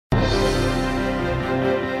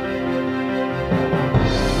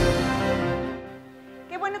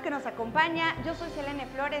acompaña. Yo soy Selene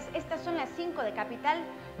Flores. Estas son las 5 de Capital,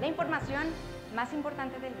 la información más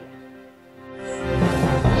importante del día.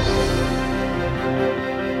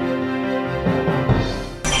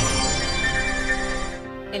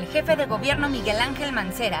 El jefe de gobierno Miguel Ángel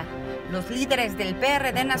Mancera, los líderes del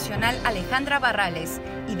PRD Nacional Alejandra Barrales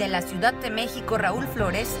y de la Ciudad de México Raúl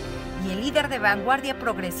Flores y el líder de Vanguardia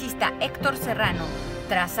Progresista Héctor Serrano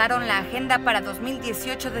trazaron la agenda para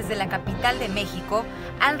 2018 desde la capital de México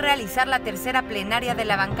al realizar la tercera plenaria de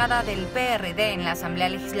la bancada del PRD en la Asamblea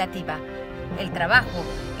Legislativa. El trabajo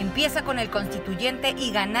empieza con el constituyente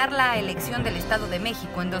y ganar la elección del Estado de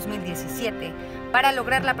México en 2017 para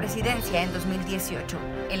lograr la presidencia en 2018.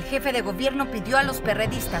 El jefe de gobierno pidió a los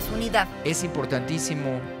perredistas unidad. Es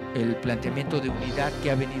importantísimo el planteamiento de unidad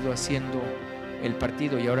que ha venido haciendo el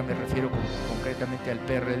partido, y ahora me refiero concretamente al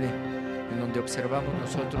PRD, en donde observamos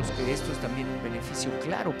nosotros que esto es también un beneficio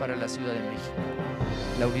claro para la Ciudad de México.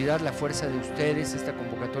 La unidad, la fuerza de ustedes, esta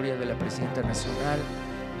convocatoria de la Presidenta Nacional,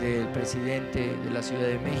 del presidente de la Ciudad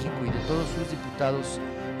de México y de todos sus diputados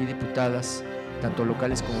y diputadas, tanto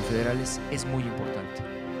locales como federales, es muy importante.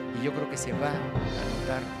 Y yo creo que se va a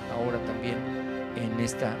notar ahora también en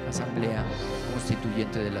esta Asamblea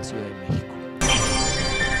Constituyente de la Ciudad de México.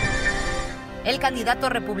 El candidato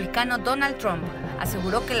republicano Donald Trump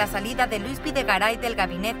aseguró que la salida de Luis Videgaray del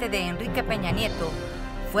gabinete de Enrique Peña Nieto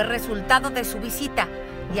fue resultado de su visita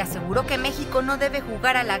y aseguró que México no debe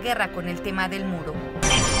jugar a la guerra con el tema del muro.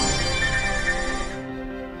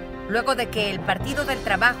 Luego de que el Partido del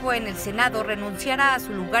Trabajo en el Senado renunciara a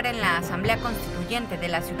su lugar en la Asamblea Constituyente de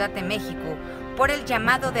la Ciudad de México por el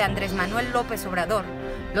llamado de Andrés Manuel López Obrador,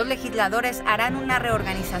 los legisladores harán una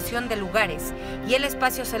reorganización de lugares y el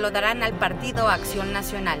espacio se lo darán al Partido Acción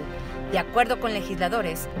Nacional. De acuerdo con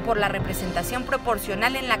legisladores, por la representación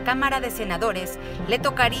proporcional en la Cámara de Senadores, le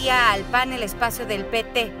tocaría al PAN el espacio del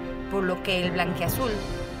PT, por lo que el blanquiazul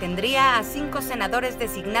tendría a 5 senadores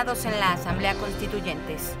designados en la Asamblea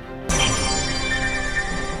Constituyentes.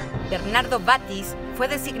 Bernardo Batis fue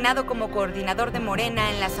designado como coordinador de Morena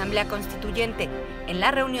en la Asamblea Constituyente. En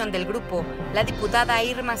la reunión del grupo, la diputada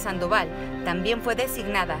Irma Sandoval también fue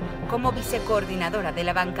designada como vicecoordinadora de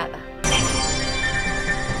la bancada.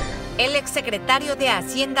 El exsecretario de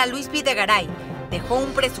Hacienda Luis Videgaray dejó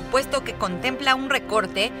un presupuesto que contempla un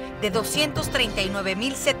recorte de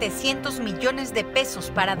 239.700 millones de pesos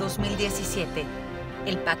para 2017.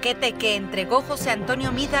 El paquete que entregó José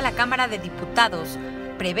Antonio Meade a la Cámara de Diputados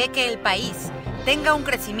prevé que el país tenga un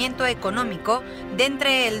crecimiento económico de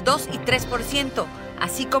entre el 2 y 3%,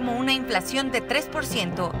 así como una inflación de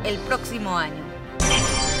 3% el próximo año.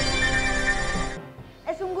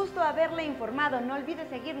 Es un gusto haberle informado. No olvide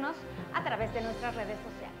seguirnos a través de nuestras redes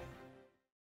sociales.